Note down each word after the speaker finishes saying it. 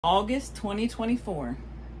August 2024.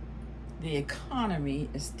 The economy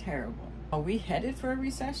is terrible. Are we headed for a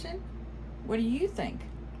recession? What do you think?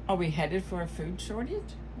 Are we headed for a food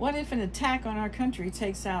shortage? What if an attack on our country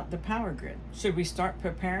takes out the power grid? Should we start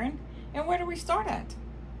preparing? And where do we start at?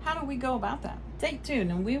 How do we go about that? Stay tuned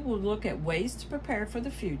and we will look at ways to prepare for the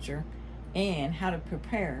future and how to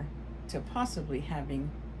prepare to possibly having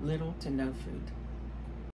little to no food.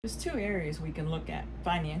 There's two areas we can look at,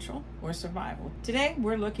 financial or survival. Today,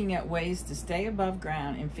 we're looking at ways to stay above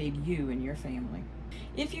ground and feed you and your family.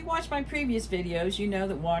 If you watch my previous videos, you know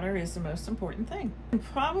that water is the most important thing. You can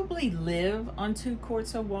probably live on 2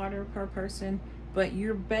 quarts of water per person, but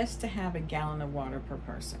you're best to have a gallon of water per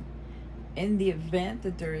person. In the event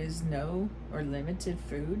that there is no or limited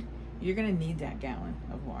food, you're gonna need that gallon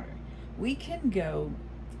of water. We can go,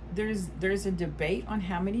 there's a debate on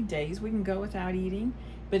how many days we can go without eating,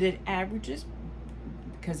 but it averages,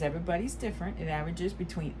 because everybody's different, it averages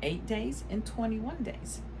between 8 days and 21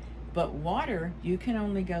 days. But water, you can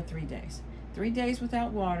only go 3 days. 3 days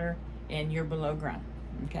without water and you're below ground,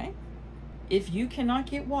 okay? If you cannot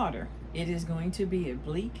get water, it is going to be a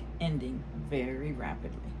bleak ending very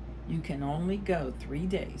rapidly. You can only go 3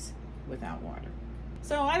 days without water.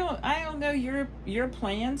 So I don't know your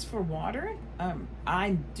plans for water.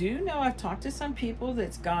 I do know I've talked to some people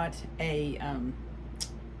that's got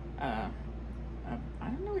I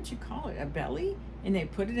don't know what you call it, a belly, and they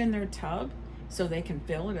put it in their tub so they can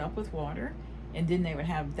fill it up with water, and then they would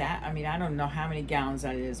have that. I mean, I don't know how many gallons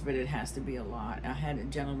that is, but it has to be a lot. I had a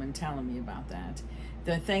gentleman telling me about that.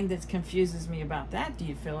 The thing that confuses me about that, do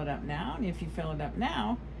you fill it up now? And if you fill it up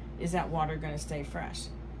now, is that water going to stay fresh?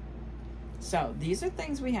 So these are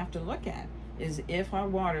things we have to look at, is if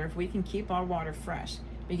we can keep our water fresh,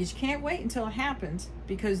 because you can't wait until it happens,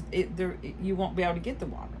 because you won't be able to get the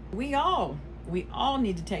water. We all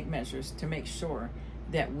need to take measures to make sure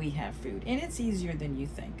that we have food, and it's easier than you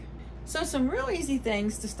think. So some real easy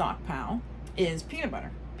things to stockpile is peanut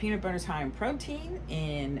butter. Peanut butter is high in protein,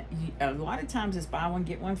 and a lot of times it's buy one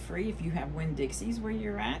get one free if you have Winn-Dixie's where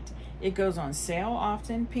you're at. It goes on sale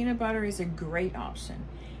often. Peanut butter is a great option.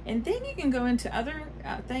 And then you can go into other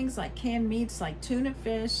things like canned meats like tuna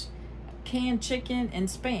fish, canned chicken, and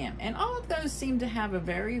Spam. And all of those seem to have a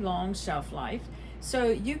very long shelf life. So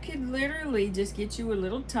you could literally just get you a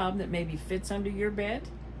little tub that maybe fits under your bed,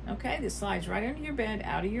 okay, that slides right under your bed,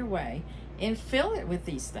 out of your way, and fill it with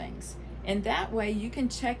these things. And that way you can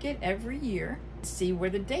check it every year, see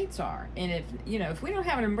where the dates are. And if we don't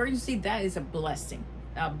have an emergency, that is a blessing,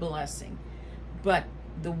 But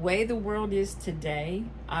the way the world is today,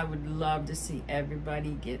 I would love to see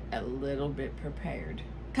everybody get a little bit prepared.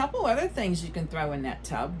 A couple other things you can throw in that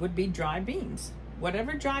tub would be dry beans.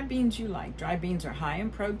 Whatever dry beans you like. Dry beans are high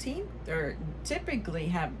in protein. They typically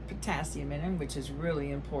have potassium in them, which is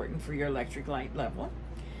really important for your electrolyte level.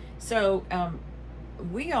 So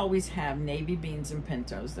we always have navy beans and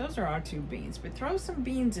pintos. Those are our 2 beans. But throw some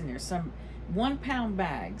beans in there, some 1-pound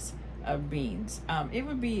bags of beans. It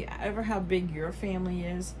would be ever how big your family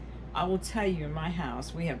is. I will tell you, in my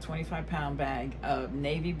house, we have 25-pound bag of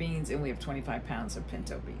navy beans and we have 25 pounds of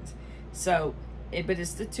pinto beans. So, but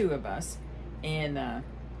it's the 2 of us. And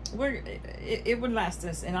it would last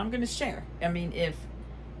us, and I'm going to share. I mean, if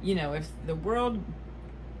the world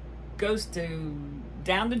goes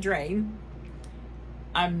down the drain,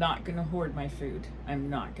 I'm not going to hoard my food. I'm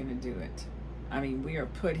not going to do it. I mean, we are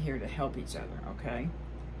put here to help each other, okay?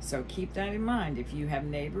 So keep that in mind. If you have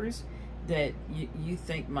neighbors that you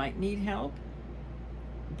think might need help,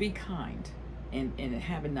 be kind and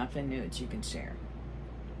have enough in there that you can share.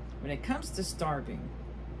 When it comes to starving,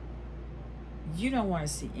 you don't want to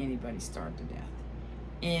see anybody starve to death.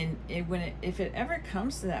 And if it ever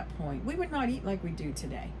comes to that point, we would not eat like we do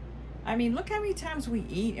today. I mean, look how many times we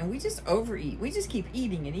eat, and we just overeat. We just keep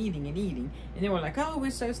eating and eating and eating. And then we're like, oh,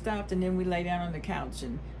 we're so stuffed, and then we lay down on the couch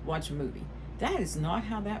and watch a movie. That is not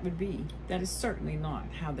how that would be. That is certainly not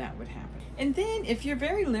how that would happen. And then if you're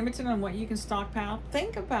very limited on what you can stockpile,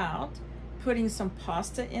 think about putting some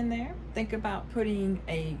pasta in there. Think about putting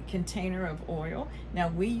a container of oil. Now,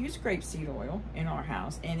 we use grapeseed oil in our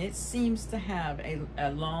house, and it seems to have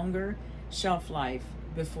a longer shelf life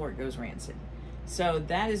before it goes rancid. So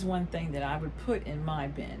that is one thing that I would put in my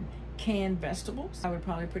bin. Canned vegetables, I would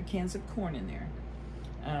probably put cans of corn in there.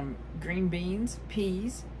 Green beans,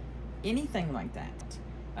 peas, anything like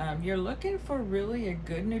that. You're looking for really a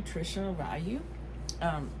good nutritional value,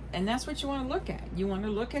 and that's what you want to look at. You want to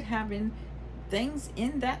look at having things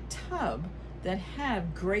in that tub that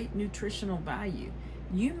have great nutritional value.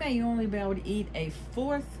 You may only be able to eat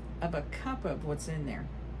 1/4 of a cup of what's in there.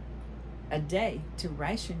 a day to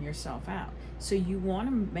ration yourself out. So you want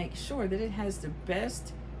to make sure that it has the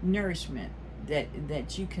best nourishment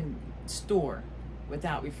that you can store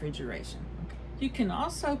without refrigeration. You can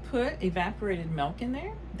also put evaporated milk in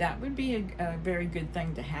there. That would be a very good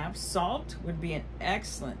thing to have. Salt would be an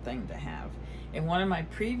excellent thing to have. In one of my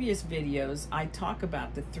previous videos, I talk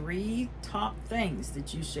about the 3 top things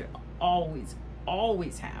that you should always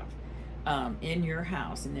have in your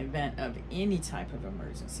house in the event of any type of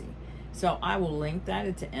emergency. So I will link that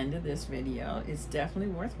at the end of this video. It's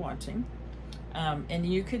definitely worth watching. And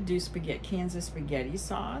you could do cans of spaghetti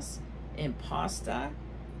sauce and pasta.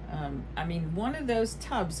 I mean, one of those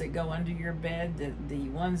tubs that go under your bed, the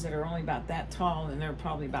ones that are only about that tall, and they're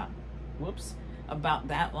probably about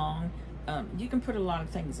that long, you can put a lot of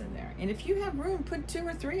things in there. And if you have room, put 2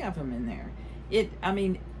 or 3 of them in there. I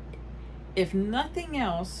mean, if nothing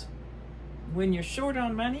else, when you're short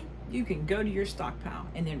on money, you can go to your stockpile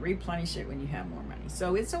and then replenish it when you have more money.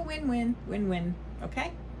 So it's a win-win,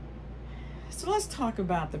 okay? So let's talk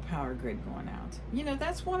about the power grid going out. You know,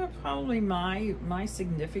 that's one of probably my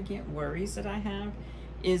significant worries that I have,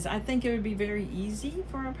 is I think it would be very easy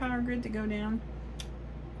for our power grid to go down.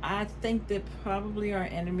 I think that probably our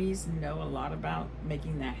enemies know a lot about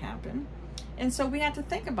making that happen. And so we have to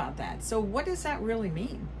think about that. So what does that really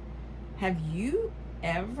mean? Have you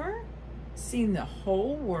ever seen the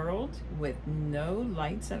whole world with no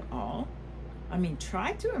lights at all? I mean,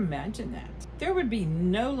 try to imagine that. There would be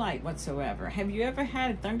no light whatsoever. Have you ever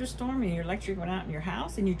had a thunderstorm and your electric went out in your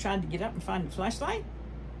house and you tried to get up and find a flashlight?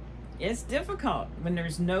 It's difficult when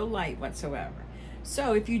there's no light whatsoever.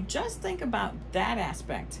 So if you just think about that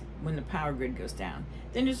aspect when the power grid goes down,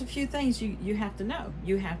 then there's a few things you have to know.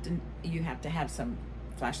 You have to have some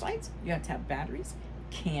flashlights. You have to have batteries,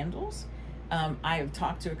 candles. I have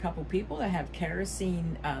talked to a couple people that have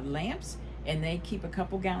kerosene lamps, and they keep a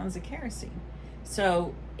couple gallons of kerosene.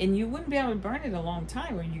 So, and you wouldn't be able to burn it a long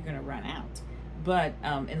time or you're going to run out. But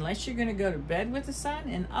unless you're going to go to bed with the sun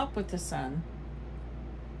and up with the sun,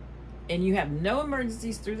 and you have no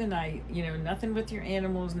emergencies through the night, you know, nothing with your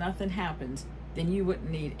animals, nothing happens, then you wouldn't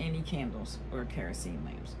need any candles or kerosene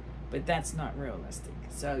lamps. But that's not realistic.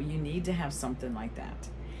 So you need to have something like that.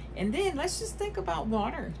 And then let's just think about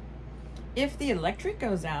water. If the electric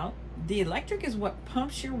goes out, the electric is what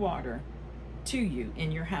pumps your water to you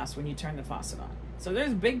in your house when you turn the faucet on. So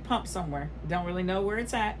there's a big pump somewhere. Don't really know where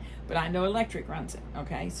it's at, but I know electric runs it,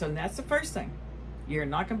 okay? So that's the first thing. You're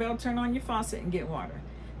not gonna be able to turn on your faucet and get water.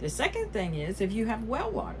 The second thing is, if you have well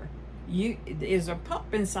water, there's a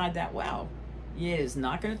pump inside that well. It is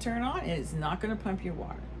not gonna turn on, it is not gonna pump your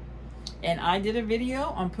water. And I did a video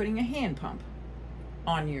on putting a hand pump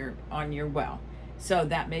on your well. So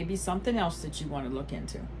that may be something else that you want to look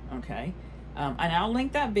into, okay? And I'll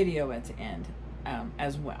link that video at the end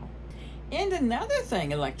as well. And another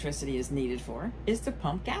thing electricity is needed for is to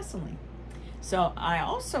pump gasoline. So I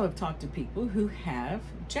also have talked to people who have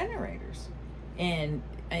generators, and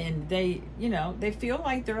they, you know, they feel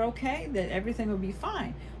like they're okay, that everything will be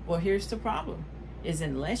fine. Well, here's the problem, is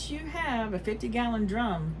unless you have a 50-gallon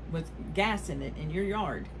drum with gas in it in your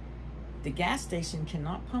yard, the gas station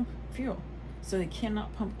cannot pump fuel. So they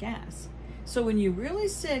cannot pump gas. So when you really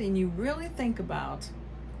sit and you really think about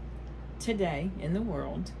today in the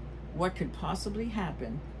world, what could possibly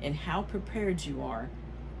happen and how prepared you are,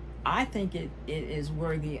 I think it is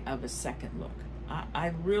worthy of a second look.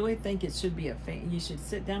 I really think it should be you should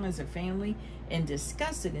sit down as a family and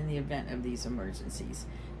discuss it in the event of these emergencies.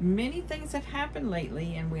 Many things have happened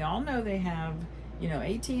lately, and we all know they have. You know,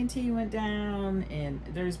 AT&T went down, and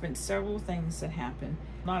there's been several things that happened.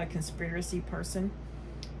 I'm not a conspiracy person.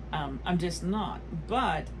 I'm just not.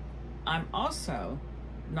 But I'm also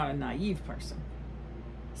not a naive person.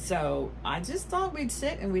 So I just thought we'd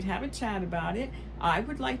sit and we'd have a chat about it. I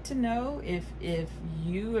would like to know if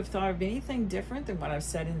you have thought of anything different than what I've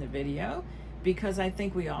said in the video, because I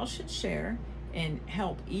think we all should share and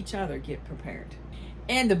help each other get prepared.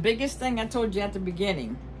 And the biggest thing I told you at the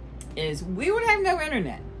beginning is we would have no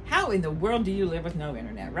internet. How in the world do you live with no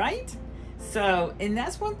internet, right? So, and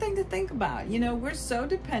that's one thing to think about. You know, we're so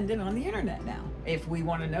dependent on the internet now. If we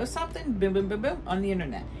want to know something, boom, boom, boom, boom, on the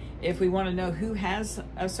internet. If we want to know who has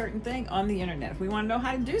a certain thing, on the internet. If we want to know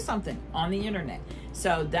how to do something, on the internet.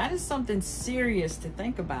 So that is something serious to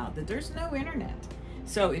think about, that there's no internet.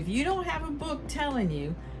 So if you don't have a book telling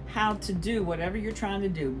you how to do whatever you're trying to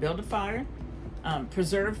do, build a fire,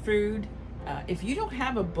 preserve food, if you don't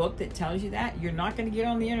have a book that tells you that, you're not going to get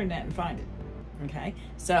on the internet and find it. Okay,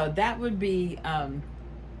 so that would be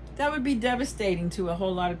devastating to a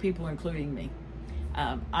whole lot of people, including me.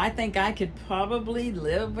 I think I could probably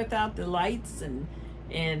live without the lights and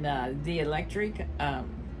the electric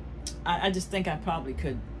I just think I probably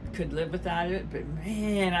could live without it, but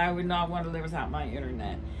man, I would not want to live without my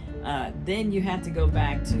internet. Then you have to go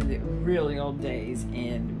back to the really old days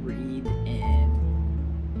and read, and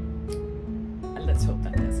let's hope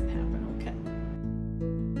that doesn't happen.